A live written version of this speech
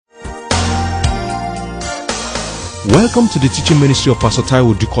Welcome to the teaching ministry of Pastor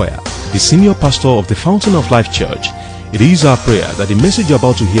Taiwo Dukoya, the senior pastor of the Fountain of Life Church. It is our prayer that the message you're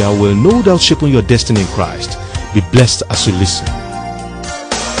about to hear will no doubt shape your destiny in Christ. Be blessed as you listen.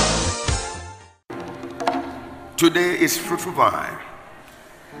 Today is Fruitful Vine.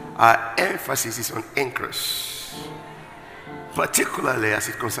 Our emphasis is on increase, particularly as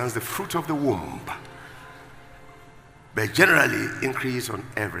it concerns the fruit of the womb, but generally increase on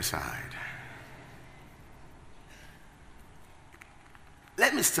every side.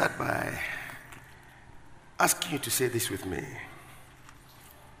 Let me start by asking you to say this with me.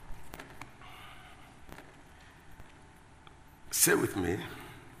 Say with me,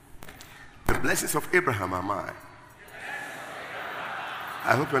 the blessings of Abraham are mine.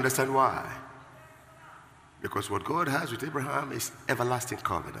 I hope you understand why. Because what God has with Abraham is everlasting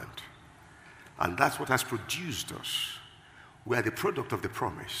covenant. And that's what has produced us. We are the product of the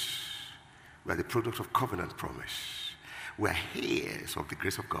promise. We are the product of covenant promise. We are heirs of the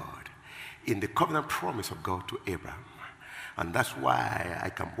grace of God in the covenant promise of God to Abraham. And that's why I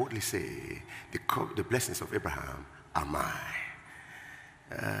can boldly say the blessings of Abraham are mine.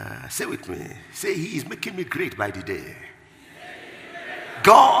 Say with me, say, He is making me great by the day.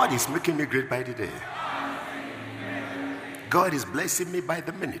 God is making me great by the day. God is blessing me by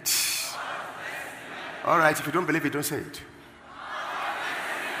the minute. All right, if you don't believe it, don't say it.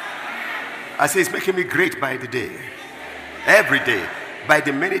 I say He's making me great by the day. Every day, by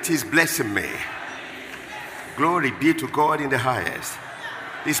the minute, He's blessing me. Glory be to God in the highest.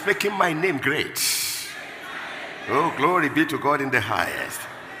 He's making my name great. Oh, glory be to God in the highest.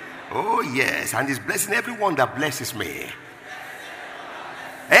 Oh, yes, and He's blessing everyone that blesses me.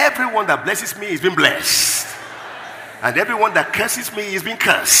 Everyone that blesses me is being blessed. And everyone that curses me is being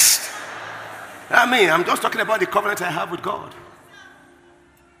cursed. I'm just talking about the covenant I have with God.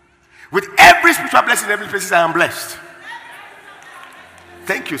 With every spiritual blessing in every place, I am blessed.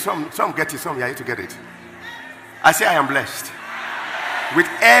 Thank you. Some get it, some you are here to get it. I say I am blessed. With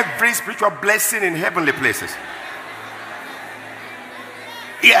every spiritual blessing in heavenly places.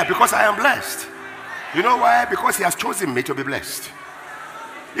 Yeah, because I am blessed. You know why? Because He has chosen me to be blessed.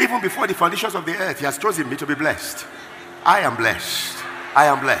 Even before the foundations of the earth, He has chosen me to be blessed. I am blessed. I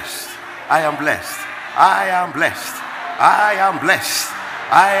am blessed. I am blessed. I am blessed. I am blessed.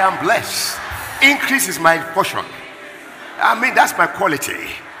 I am blessed. Increase is my portion. That's my quality.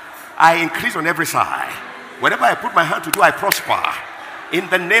 I increase on every side. Whatever I put my hand to do, I prosper. In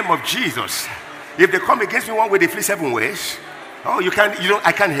the name of Jesus. If they come against me one way, they flee 7 ways. Oh,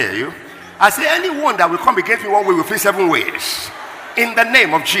 I can't hear you. I say anyone that will come against me one way will flee 7 ways. In the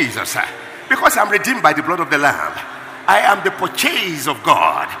name of Jesus. Because I'm redeemed by the blood of the Lamb. I am the purchase of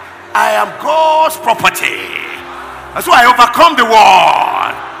God. I am God's property. That's why I overcome the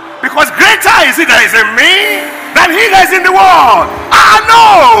world. Because greater is He that is in me than he that is in the world. I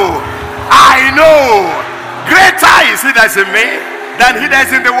know. Greater is He that is in me than he that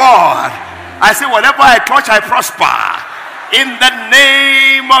is in the world. I say whatever I touch, I prosper. In the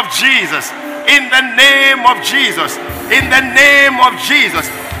name of Jesus. In the name of Jesus. In the name of Jesus.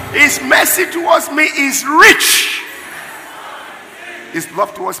 His mercy towards me is rich. His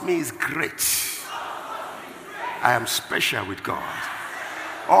love towards me is great. I am special with God.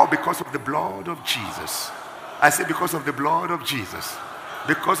 All because of the blood of Jesus. I say because of the blood of Jesus.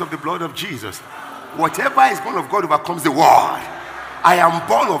 Because of the blood of Jesus. Whatever is born of God overcomes the world. I am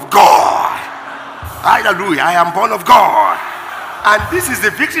born of God. Hallelujah. I am born of God. And this is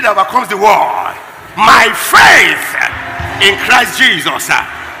the victory that overcomes the world. My faith in Christ Jesus.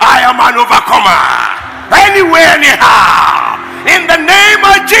 I am an overcomer. Anywhere, anyhow. In the name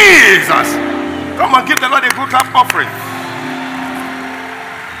of Jesus. Come on, give the Lord a good clap offering.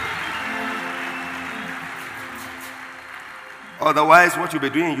 Otherwise, what you'll be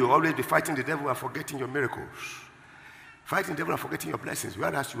doing, you'll always be fighting the devil and forgetting your miracles. Fighting the devil and forgetting your blessings.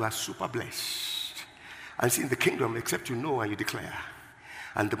 Whereas you are super blessed. And see, in the kingdom, except you know and you declare.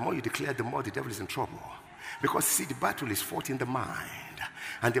 And the more you declare, the more the devil is in trouble. Because, see, the battle is fought in the mind.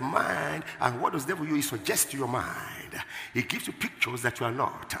 And the mind, and what does the devil do? He suggests to your mind. He gives you pictures that you are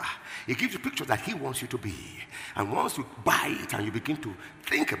not. He gives you pictures that he wants you to be. And once you buy it and you begin to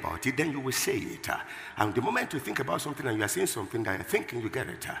think about it, then you will say it. And the moment you think about something and you are saying something that you're thinking, you get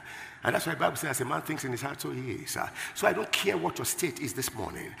it. And that's why the Bible says, as a man thinks in his heart, so he is. So I don't care what your state is this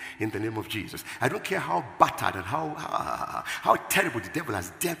morning, in the name of Jesus. I don't care how battered and how terrible the devil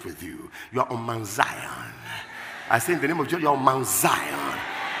has dealt with you. You are on Mount Zion. I say in the name of Jesus, you are on Mount Zion.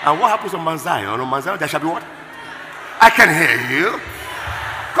 And what happens on Mount Zion? On Mount Zion, there shall be what? I can hear you.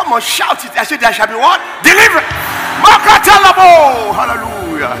 Come on, shout it. I said there shall be what? Deliverance. Makatalabo.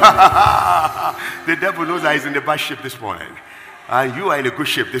 Hallelujah. Hallelujah. The devil knows that he's in the bad shape this morning. And you are in a good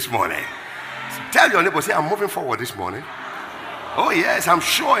shape this morning. So tell your neighbor, say, I'm moving forward this morning. Oh yes, I'm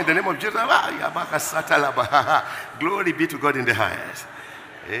sure in the name of Jesus. Glory be to God in the highest.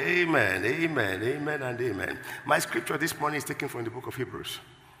 Amen, amen, amen, and amen. My scripture this morning is taken from the book of Hebrews.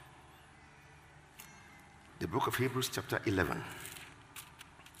 The book of Hebrews chapter 11.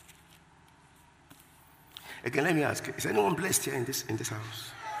 Again, let me ask, is anyone blessed here in this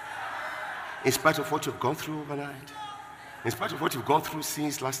house? In spite of what you've gone through overnight? In spite of what you've gone through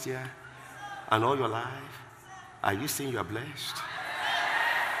since last year and all your life? Are you saying you are blessed?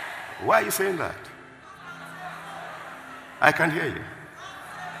 Why are you saying that? I can hear you.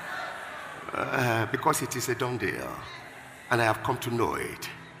 Because it is a done deal. And I have come to know it.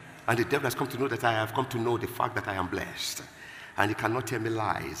 And the devil has come to know that I have come to know the fact that I am blessed. And he cannot tell me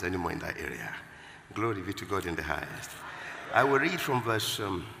lies anymore in that area. Glory be to God in the highest. I will read from verse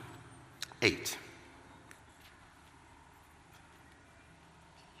 8.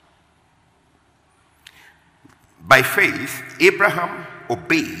 By faith, Abraham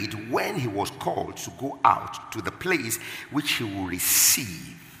obeyed when he was called to go out to the place which he will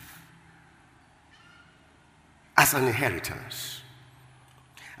receive as an inheritance.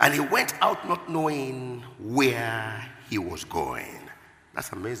 And he went out not knowing where he was going.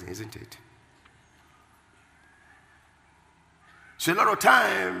 That's amazing, isn't it? So a lot of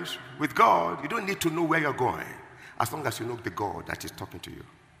times with God, you don't need to know where you're going as long as you know the God that is talking to you.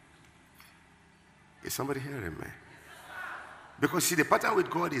 Is somebody hearing me? Because see, the pattern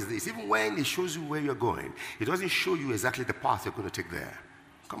with God is this. Even when he shows you where you're going, he doesn't show you exactly the path you're going to take there.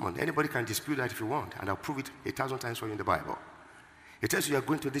 Come on, anybody can dispute that if you want, and I'll prove it 1,000 times for you in the Bible. It tells you you're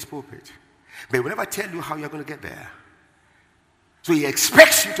going to this pulpit, but he will never tell you how you're going to get there. So he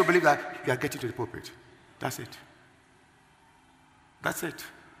expects you to believe that you are getting to the pulpit. That's it. That's it.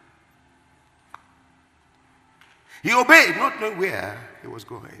 He obeyed, not knowing where he was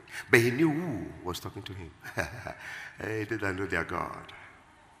going, but he knew who was talking to him. He didn't know their God.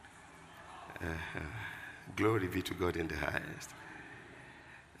 Glory be to God in the highest.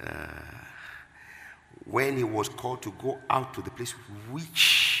 When he was called to go out to the place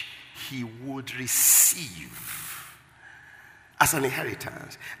which he would receive as an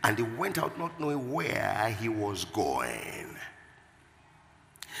inheritance, and he went out not knowing where he was going.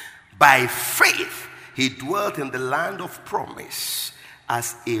 By faith, he dwelt in the land of promise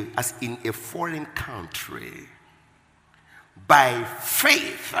as in a foreign country. By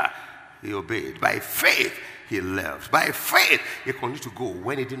faith, he obeyed. By faith, he left. By faith, he continued to go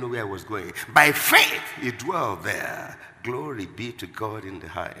when he didn't know where he was going. By faith, he dwelled there. Glory be to God in the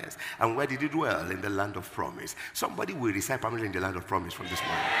highest. And where did he dwell? In the land of promise. Somebody will reside permanently in the land of promise from this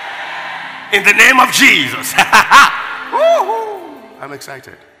morning. In the name of Jesus. I'm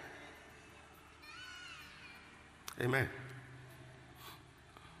excited. Amen.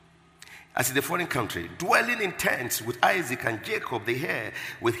 As in the foreign country, dwelling in tents with Isaac and Jacob, the heir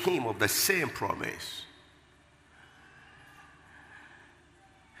with him of the same promise.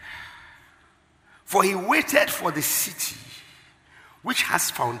 For he waited for the city which has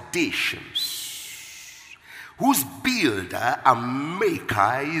foundations, whose builder and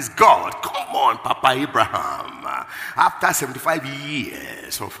maker is God. Come on, Papa Abraham. After 75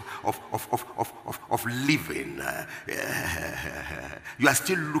 years of living, you are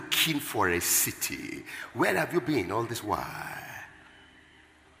still looking for a city. Where have you been all this while?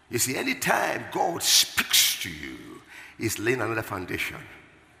 You see, anytime God speaks to you, he's laying another foundation.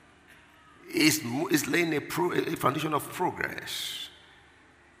 He's laying a foundation of progress.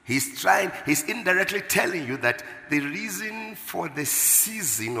 He's indirectly telling you that the reason for the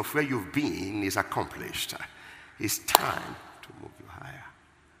season of where you've been is accomplished. It's time to move you higher.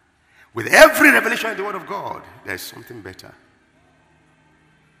 With every revelation in the Word of God, there's something better.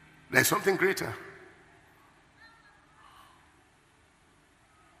 There's something greater.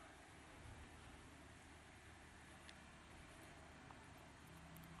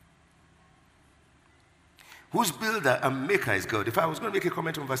 Whose builder and maker is God. If I was going to make a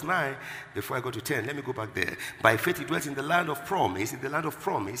comment on verse 9 before I go to 10, let me go back there. By faith he dwells in the land of promise,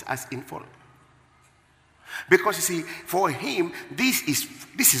 as in foreign. Because you see, for him, this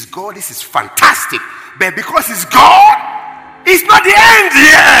is God, this is fantastic. But because it's God, it's not the end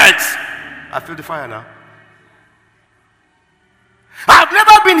yet. I feel the fire now. I've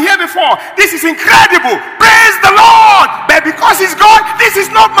never been here before. This is incredible. Praise the Lord. But because it's God, this is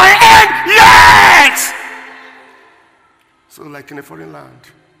not my end yet. So like in a foreign land,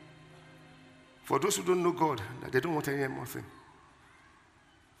 for those who don't know God, they don't want any more thing.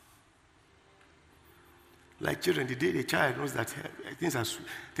 Like children, the day the child knows that things,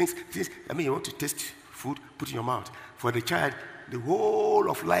 you want to taste food, put in your mouth. For the child, the whole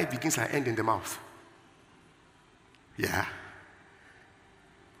of life begins and ends in the mouth. Yeah.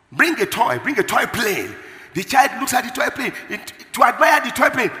 Bring a toy plane. The child looks at the toy plane. To admire the toy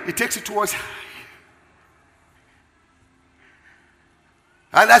plane, it takes it towards.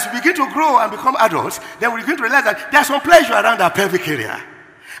 And as we begin to grow and become adults, then we begin to realize that there's some pleasure around our pelvic area.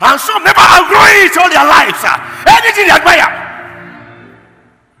 And some never outgrow it all their lives. Anything they admire.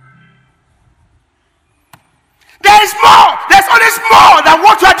 There is more. There's always more than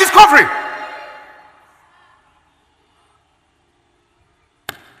what you are discovering.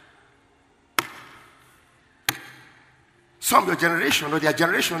 Some of your generation or their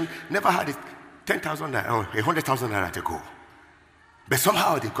generation never had it 10,000 naira or 100,000 naira to go. But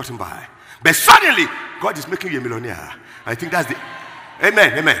somehow they've gotten by. But suddenly, God is making you a millionaire. I think that's the...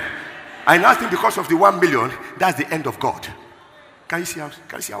 Amen. I now think because of the 1 million, that's the end of God. Can you see how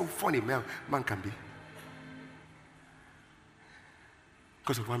funny man can be?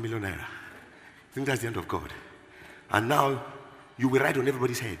 Because of 1 million naira. I think that's the end of God. And now, you will ride on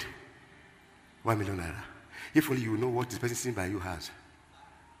everybody's head. 1 million naira. If only you know what this person sitting by you has.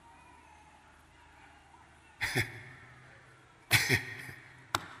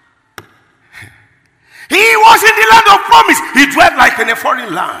 He was in the land of promise. He dwelt like in a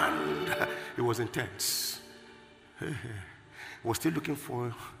foreign land. It was intense. He was still looking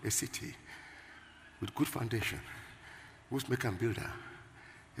for a city with good foundation, whose maker and builder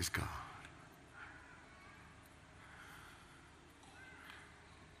is God.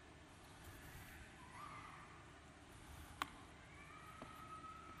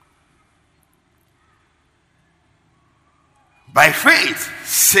 By faith,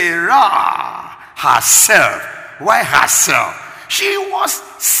 Sarah herself. Why herself? She was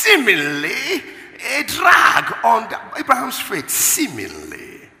seemingly a drag on Abraham's faith.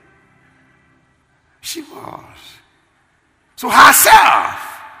 Seemingly. She was. So herself.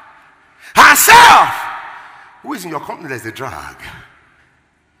 Who is in your company as a drag?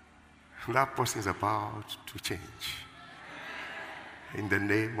 That person is about to change. In the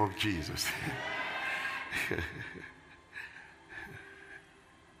name of Jesus.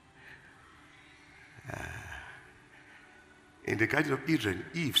 In the Garden of Eden,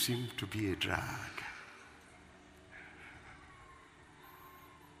 Eve seemed to be a drag.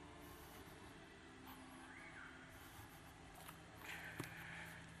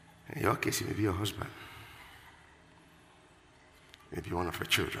 In your case, it may be your husband, maybe one of your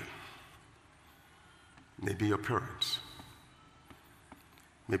children, maybe your parents,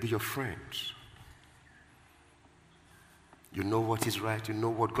 maybe your friends. You know what is right, you know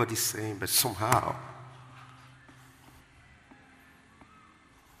what God is saying, but somehow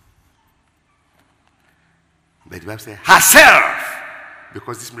the Bible says herself,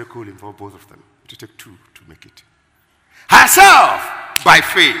 because this miracle involved both of them. It will take two to make it. Herself by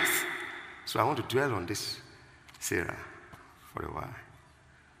faith. So I want to dwell on this Sarah for a while.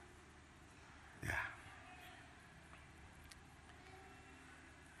 Yeah.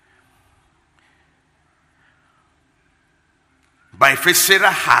 By faith,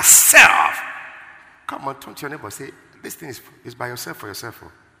 Sarah herself. Come on, turn to your neighbor and say, this thing is by yourself for yourself.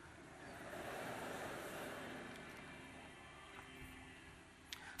 Oh.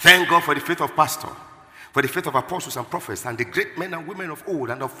 Thank God for the faith of pastor, for the faith of apostles and prophets, and the great men and women of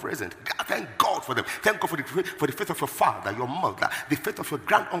old and of present. Thank God for them. Thank God for the faith of your father, your mother, the faith of your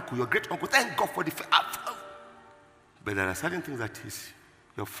grand uncle, your great uncle. Thank God for the faith. But there are certain things that is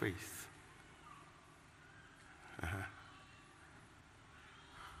your faith.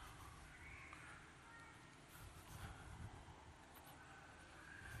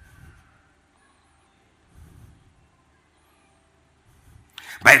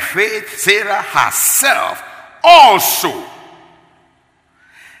 By faith, Sarah herself also.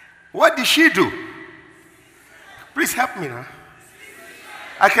 What did she do? Please help me now.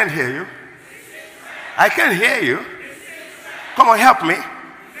 I can't hear you. I can't hear you. Come on, help me.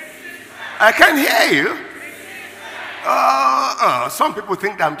 I can't hear you. Some people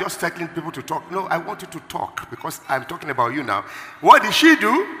think that I'm just telling people to talk. No, I want you to talk because I'm talking about you now. What did she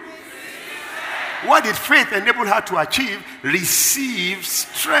do? What did faith enable her to achieve? Receive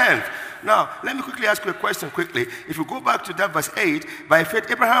strength. Now, let me quickly ask you a question quickly. If you go back to that verse 8, by faith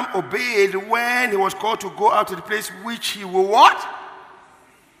Abraham obeyed when he was called to go out to the place which he will what?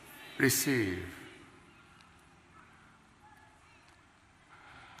 Receive.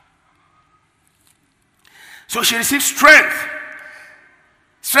 So she received strength.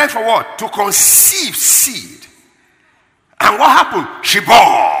 Strength for what? To conceive seed. And what happened? She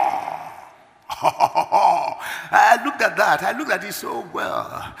bore. I looked at that. I looked at it so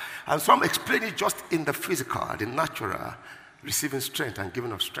well. And some explain it just in the physical, the natural, receiving strength and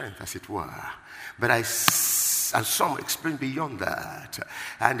giving of strength, as it were. But and some explain beyond that.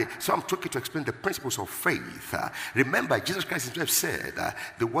 And some took it to explain the principles of faith. Remember, Jesus Christ himself said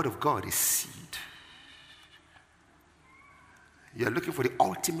the word of God is seed. You are looking for the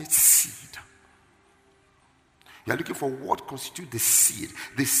ultimate seed. You are looking for what constitutes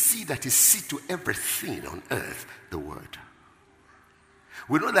the seed that is seed to everything on earth, the word.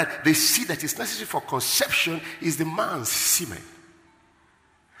 We know that the seed that is necessary for conception is the man's semen.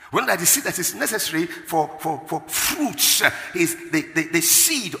 We know that the seed that is necessary for fruits is the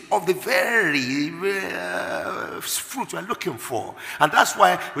seed of the very fruit we are looking for. And that's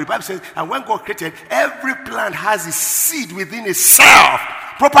why the Bible says, and when God created, every plant has a seed within itself.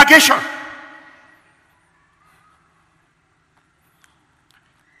 Propagation.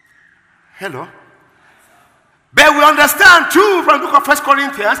 Hello? But we understand too from the book of 1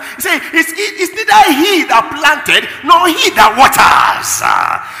 Corinthians, it says, it's neither he that planted, nor he that waters.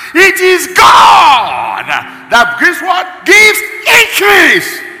 It is God that gives what? Gives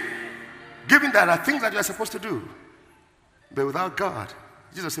increase. Given that are things that you are supposed to do. But without God,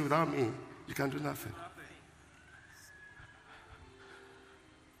 Jesus said, without me, you can do nothing.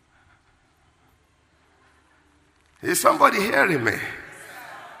 Is somebody hearing me?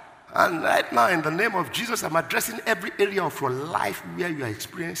 And right now, in the name of Jesus, I'm addressing every area of your life where you are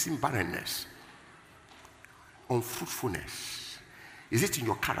experiencing barrenness, unfruitfulness. Is it in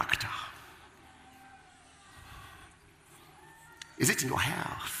your character? Is it in your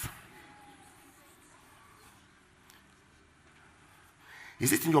health?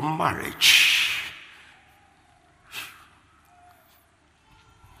 Is it in your marriage?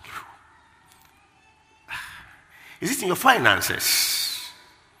 Is it in your finances?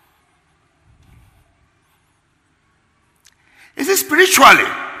 Is it spiritually?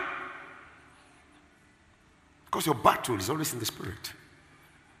 Because your battle is always in the spirit.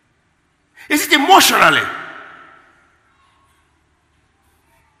 Is it emotionally?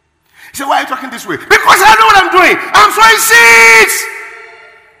 You say, why are you talking this way? Because I know what I'm doing. I'm sowing seeds.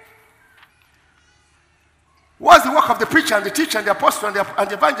 What's the work of the preacher and the teacher and the apostle and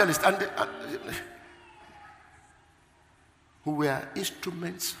the evangelist who were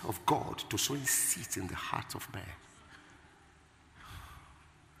instruments of God to sowing seeds in the hearts of men?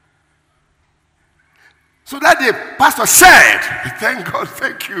 So that the pastor said, thank God,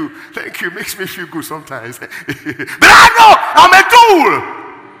 thank you, makes me feel good sometimes. But I know I'm a tool.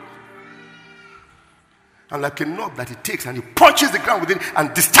 And like a knob that he takes and he punches the ground within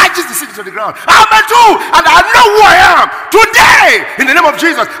and discharges the seed into the ground. I'm a tool and I know who I am. Today, in the name of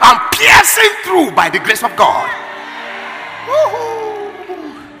Jesus, I'm piercing through by the grace of God.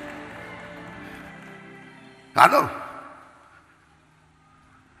 Woo-hoo. I know.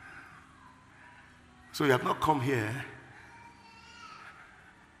 So you have not come here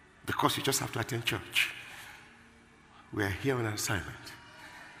because you just have to attend church. We are here on an assignment.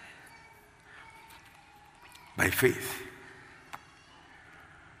 By faith.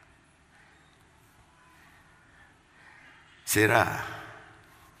 Sarah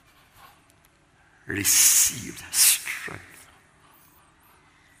received strength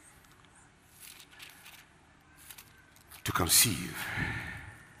to conceive.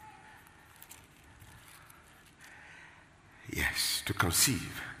 Yes, to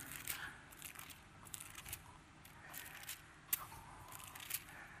conceive.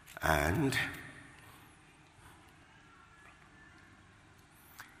 And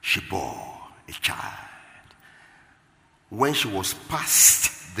she bore a child when she was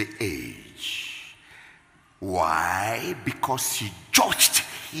past the age. Why? Because she judged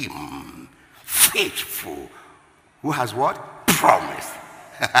him faithful who has what? Promised.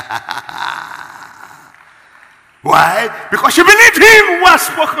 Why? Because she believed him who has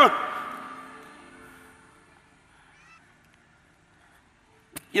spoken.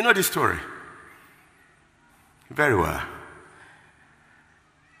 You know this story very well.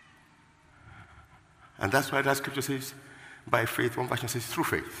 And that's why that scripture says, by faith, one version says, through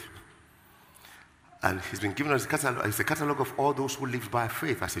faith. And he's been given us a catalog of all those who lived by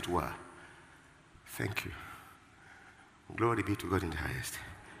faith, as it were. Thank you. Glory be to God in the highest.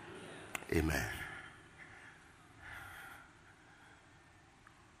 Amen.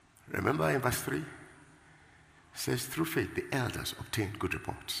 Remember in verse 3? It says, through faith, the elders obtained good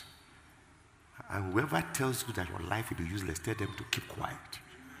reports. And whoever tells you that your life will be useless, tell them to keep quiet.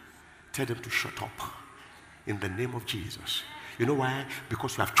 Tell them to shut up. In the name of Jesus. You know why?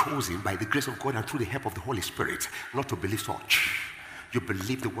 Because you have chosen by the grace of God and through the help of the Holy Spirit not to believe such. You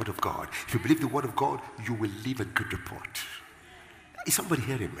believe the word of God. If you believe the word of God, you will leave a good report. Is somebody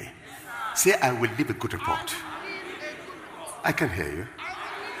hearing me? Say, I will leave a good report. I can hear you.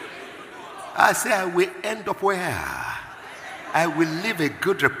 I say, I will end up where? I will leave a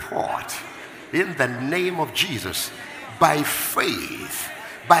good report in the name of Jesus. By faith,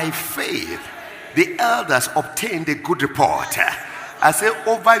 the elders obtained a good report. I say,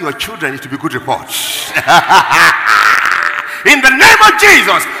 over your children, it will be good reports. In the name of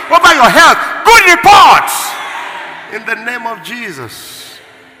Jesus, over your health, good reports. In the name of Jesus.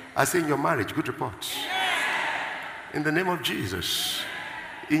 I say, in your marriage, good reports. In the name of Jesus.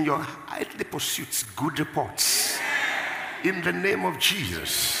 In your earthly pursuits, good reports. In the name of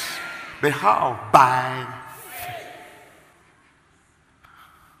Jesus. But how? By faith.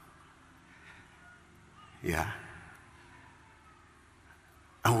 Yeah.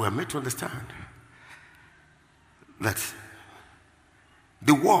 And we are made to understand that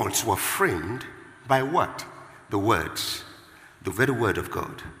the worlds were framed by what? The words. The very word of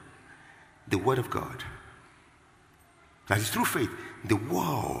God. The word of God. That is through faith. The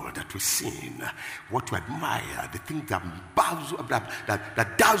world that we've seen, what to admire, the thing that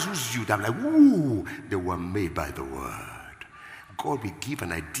dazzles you, that like, ooh, they were made by the word. God will give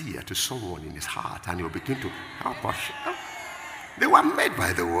an idea to someone in his heart and he will begin to help us. They were made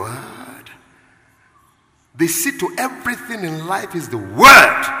by the word. The seed to everything in life is the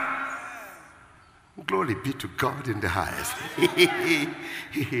word. Glory be to God in the highest.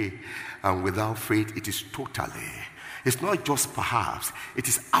 And without faith, it is totally. It's not just perhaps, it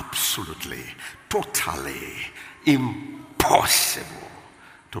is absolutely, totally impossible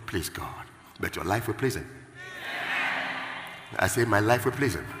to please God. But your life will please him. I say, my life will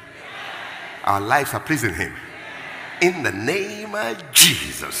please him. Our lives are pleasing him. In the name of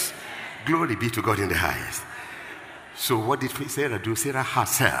Jesus. Glory be to God in the highest. So what did Sarah do? Sarah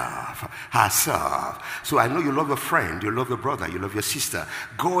herself. So I know you love your friend, you love your brother, you love your sister.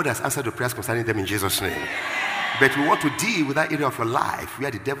 God has answered the prayers concerning them in Jesus' name. But we want to deal with that area of your life where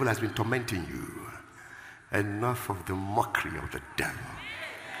the devil has been tormenting you. Enough of the mockery of the devil.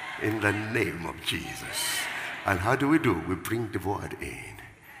 In the name of Jesus. And how do? We bring the word in.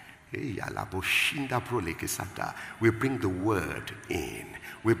 We bring the word in.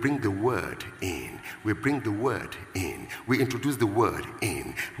 We bring the word in. We bring the word in. We introduce the word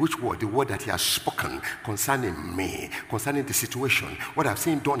in. Which word? The word that he has spoken concerning me, concerning the situation, what I've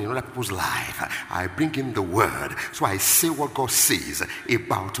seen done in other people's life. I bring in the word. So I say what God says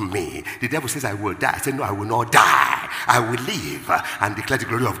about me. The devil says I will die. I say no, I will not die. I will live and declare the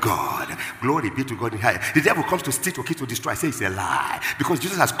glory of God. Glory be to God in high. The devil comes to steal, to kill, to destroy. I say it's a lie. Because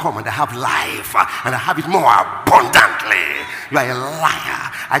Jesus has come and I have life and I have it more abundantly. You are a liar.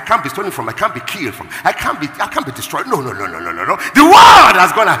 I can't be stolen from. I can't be killed from. I can't be destroyed. No. The word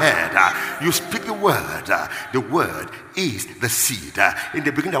has gone ahead. You speak the word. The word is the seed. In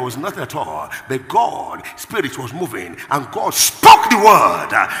the beginning there was nothing at all. But God, Spirit was moving. And God spoke the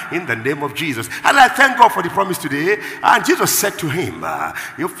word in the name of Jesus. And I thank God for the promise today. And Jesus said to him,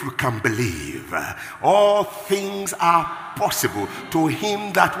 if you can believe, all things are possible to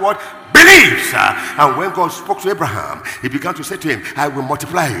him that what? Believes. And when God spoke to Abraham, he began to say to him, I will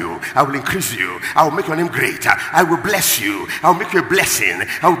multiply you, I will increase you, I will make your name great, I will bless you, I will make you a blessing,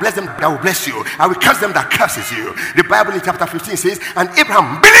 I will bless them that will bless you, I will curse them that curses you. The Bible in chapter 15 says, and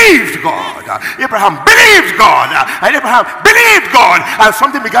Abraham believed God. Abraham believed God. And Abraham believed God. And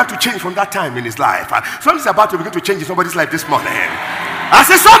something began to change from that time in his life. Something's about to begin to change in somebody's life this morning. I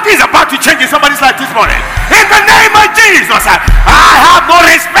said something is about to change in somebody's life this morning. In the name of Jesus, I have no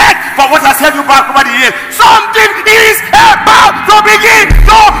respect for what has held you back over the years. Something is about to begin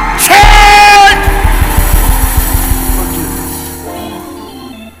to change.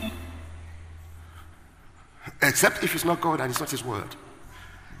 Except if it's not God and it's not his word.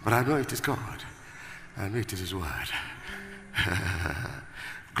 But I know it is God. I know it is his word.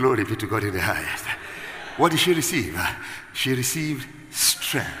 Glory be to God in the highest. What did she receive? She received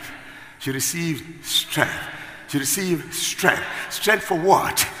strength. She received strength. She received strength. Strength for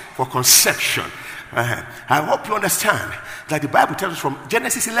what? For conception. I hope you understand that the Bible tells us from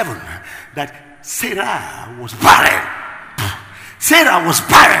Genesis 11 that Sarah was barren. Sarah was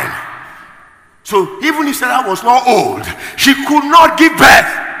barren. So even if Sarah was not old, she could not give birth.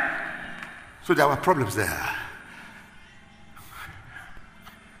 So there were problems there.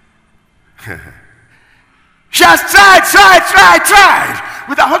 She has tried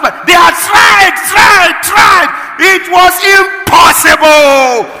with her husband. They had tried. It was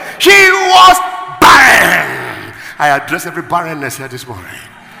impossible. She was barren. I address every barrenness here this morning.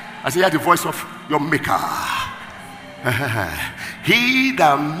 I say, hear the voice of your maker. He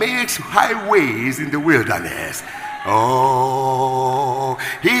that makes highways in the wilderness. Oh,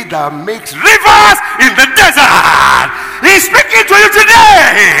 he that makes rivers in the desert. He's speaking to you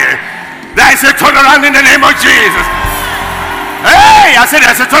today. There is a turnaround in the name of Jesus. Hey, I said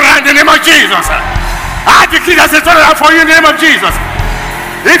there's a turnaround in the name of Jesus. I decree there's a turnaround for you in the name of Jesus.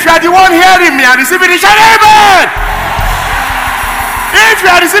 If you are the one hearing me and receiving it, shout amen. If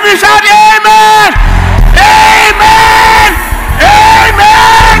you are receiving it, shout amen. Amen.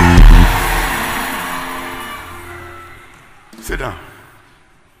 Amen. Sit down.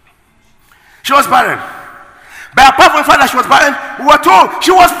 She was barren. But apart from the fact that she was barren, we were told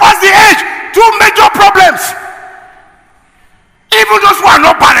she was past the age. Two major problems. Even those who are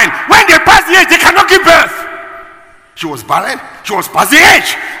not barren, when they pass the age, they cannot give birth. She was barren. She was past the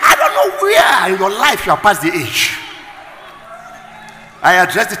age. I don't know where in your life you are past the age. I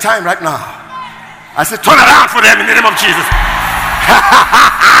address the time right now. I say turn around for them in the name of Jesus.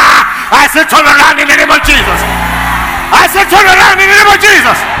 I say turn around in the name of Jesus. I say turn around in the name of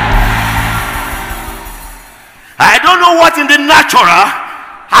Jesus. I don't know what in the natural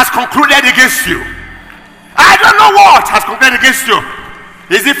has concluded against you. I don't know what has concluded against you.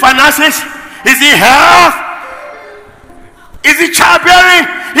 Is it finances? Is it health? Is it childbearing?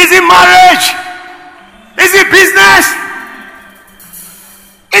 Is it marriage? Is it business?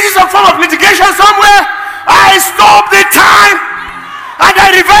 Is it some form of litigation somewhere? I stop the time and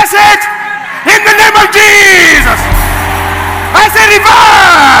I reverse it in the name of Jesus. I say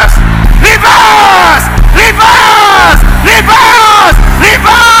reverse, reverse, reverse, reverse,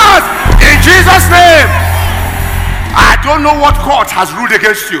 reverse in Jesus' name. I don't know what court has ruled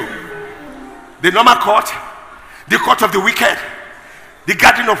against you. The normal court, the court of the wicked, the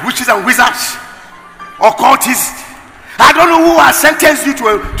gathering of witches and wizards, occultists. I don't know who has sentenced you to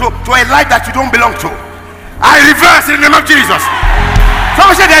a life that you don't belong to. I reverse in the name of Jesus.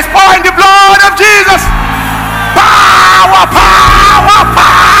 Someone said there's power in the blood of Jesus. Power, power,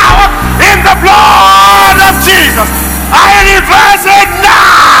 power in the blood of Jesus. I reverse it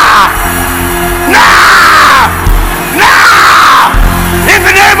now. Now. Now. In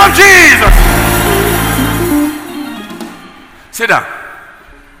the name of Jesus. Sit down.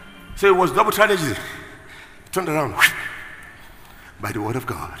 So it was double tragedy. Turned around by the word of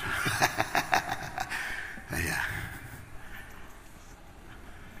God. Yeah.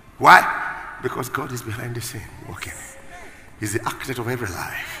 Why? Because God is behind the scene working. He's the architect of every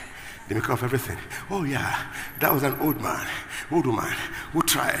life, the maker of everything. Oh yeah, that was an old woman who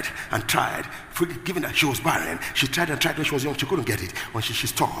tried and tried. Given that she was barren, she tried and tried when she was young, she couldn't get it. When she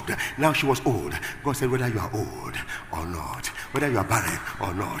stopped, now she was old. God said, whether you are old or not, whether you are barren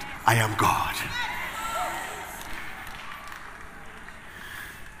or not, I am God.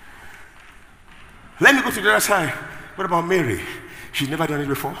 Let me go to the other side. What about Mary? She's never done it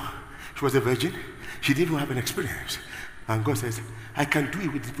before. She was a virgin. She didn't even have an experience. And God says, I can do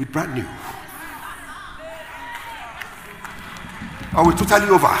it with brand new. Or we're totally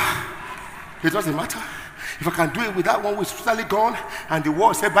over. It doesn't matter. If I can do it with that one who is totally gone, and the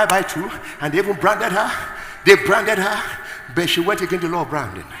world said bye-bye to, and they even branded her. They branded her, but she went against the law of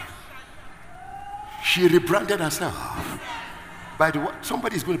branding. She rebranded herself. By the way,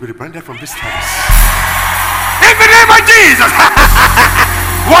 somebody is going to be rebranded from this time. In the name of Jesus.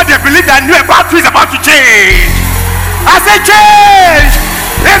 What they believe they knew about you is about to change. I say change.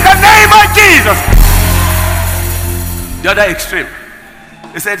 In the name of Jesus. The other extreme.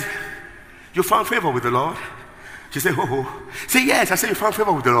 They said, you found favor with the Lord? She said, oh. Say yes. I say you found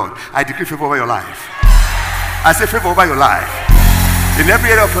favor with the Lord. I decree favor over your life. I say favor over your life. In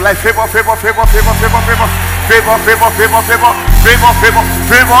every area of your life, favor, favor, favor, favor, favor, favor, favor, favor, favor, favor, favor, favor,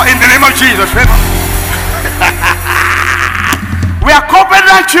 favor in the name of Jesus. Favor. We are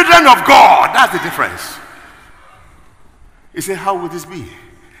covenant children of God. That's the difference. He said, how will this be?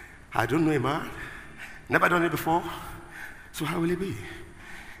 I don't know a man. Never done it before. So how will it be?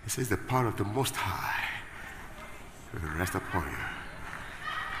 He says, the power of the Most High will rest upon you.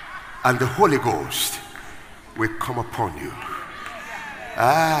 And the Holy Ghost will come upon you.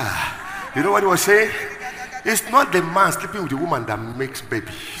 You know what he was saying? It's not the man sleeping with the woman that makes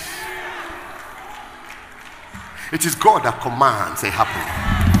babies. It is God that commands it happen.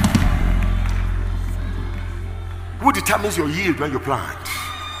 Who determines your yield when you plant?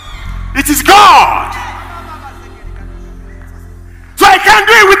 It is God. So I can't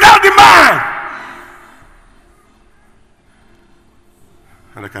do it without the man.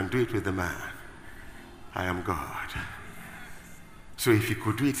 And I can do it with the man. I am God. So if you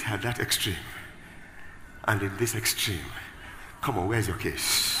could do it at that extreme, and in this extreme, come on, where's your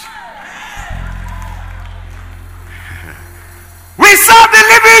case? the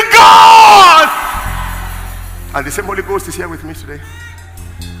living God. And the same Holy Ghost is here with me today.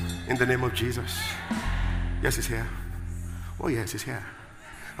 In the name of Jesus. Yes, he's here. Oh, yes, he's here.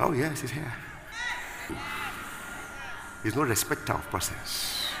 Oh, yes, he's here. He's no respecter of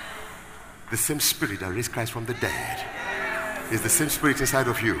persons. The same spirit that raised Christ from the dead is the same spirit inside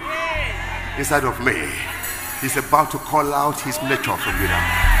of you, inside of me. He's about to call out his nature from you now.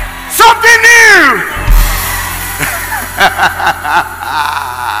 Something new!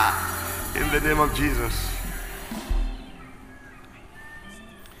 In the name of Jesus.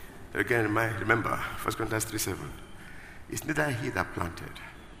 Again, remember, 1 Corinthians 3:7. It's neither he that planted,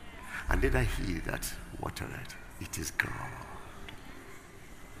 and neither he that watered. It is God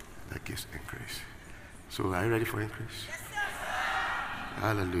that gives increase. So, are you ready for increase? Yes, sir.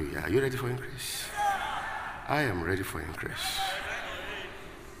 Hallelujah. Are you ready for increase? I am ready for increase.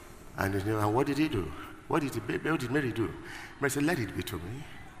 And you know, what did he do? What did Mary do? Mary said, let it be to me.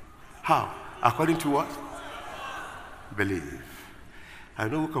 How? According to what? Believe. I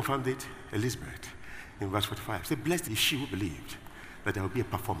know who confirmed it? Elizabeth. In verse 45. Say, blessed is she who believed that there will be a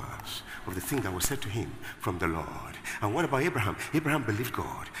performance of the thing that was said to him from the Lord. And what about Abraham? Abraham believed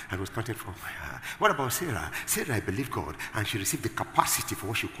God and was counted from her. What about Sarah? Sarah believed God and she received the capacity for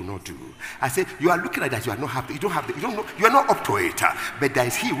what she could not do. I said, you are looking at that, you are not happy. You don't know, you are not up to it. But there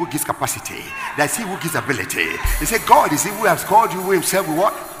is he who gives capacity. There is he who gives ability. He said, God is he who has called you himself with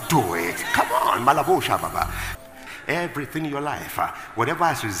what? Do it. Come on, Malabosha Baba. Everything in your life, whatever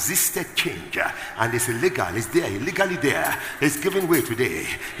has resisted change and is illegal, is there, illegally there, is giving way today.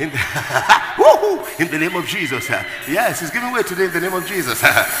 In the name of Jesus. Yes, it's giving way today in the name of Jesus.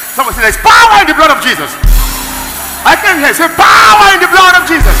 Someone say, there's power in the blood of Jesus. I can hear you say, power in the blood of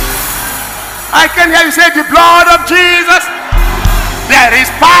Jesus. I can hear you say, the blood of Jesus. There is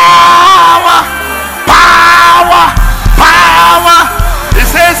power, power, power. It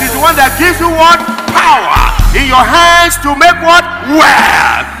says it's the one that gives you what? Power in your hands to make what?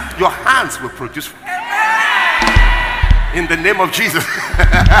 Well, your hands will produce. In the name of Jesus.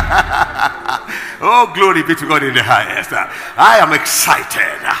 Oh, glory be to God in the highest. I am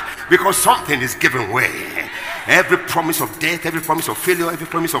excited because something is giving way. Every promise of death, every promise of failure, every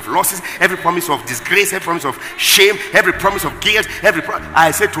promise of losses, every promise of disgrace, every promise of shame, every promise of guilt,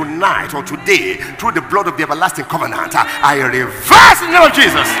 I say tonight or today, through the blood of the everlasting covenant, I reverse in the name of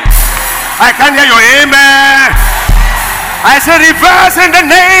Jesus. I can hear your amen. I say reverse in the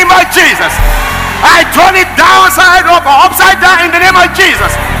name of Jesus. I turn it downside up or upside down in the name of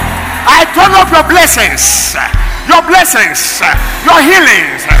Jesus. I turn up your blessings, your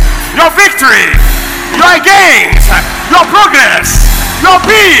healings, your victory, your gains, your progress, your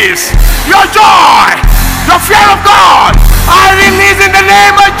peace, your joy, your fear of God. I release in the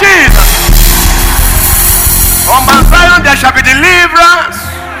name of Jesus. On Mount Zion there shall be deliverance.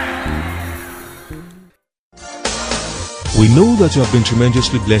 We know that you have been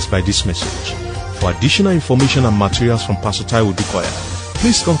tremendously blessed by this message. For additional information and materials from Pastor Taiwo Odukoya,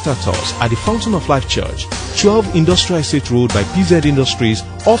 please contact us at the Fountain of Life Church, 12 Industrial Estate Road by PZ Industries,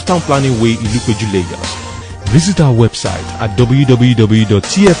 off Town Planning Way, Ilupeju, Lagos. Visit our website at www.tfolc.org.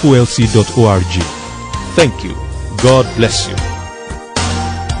 Thank you. God bless you.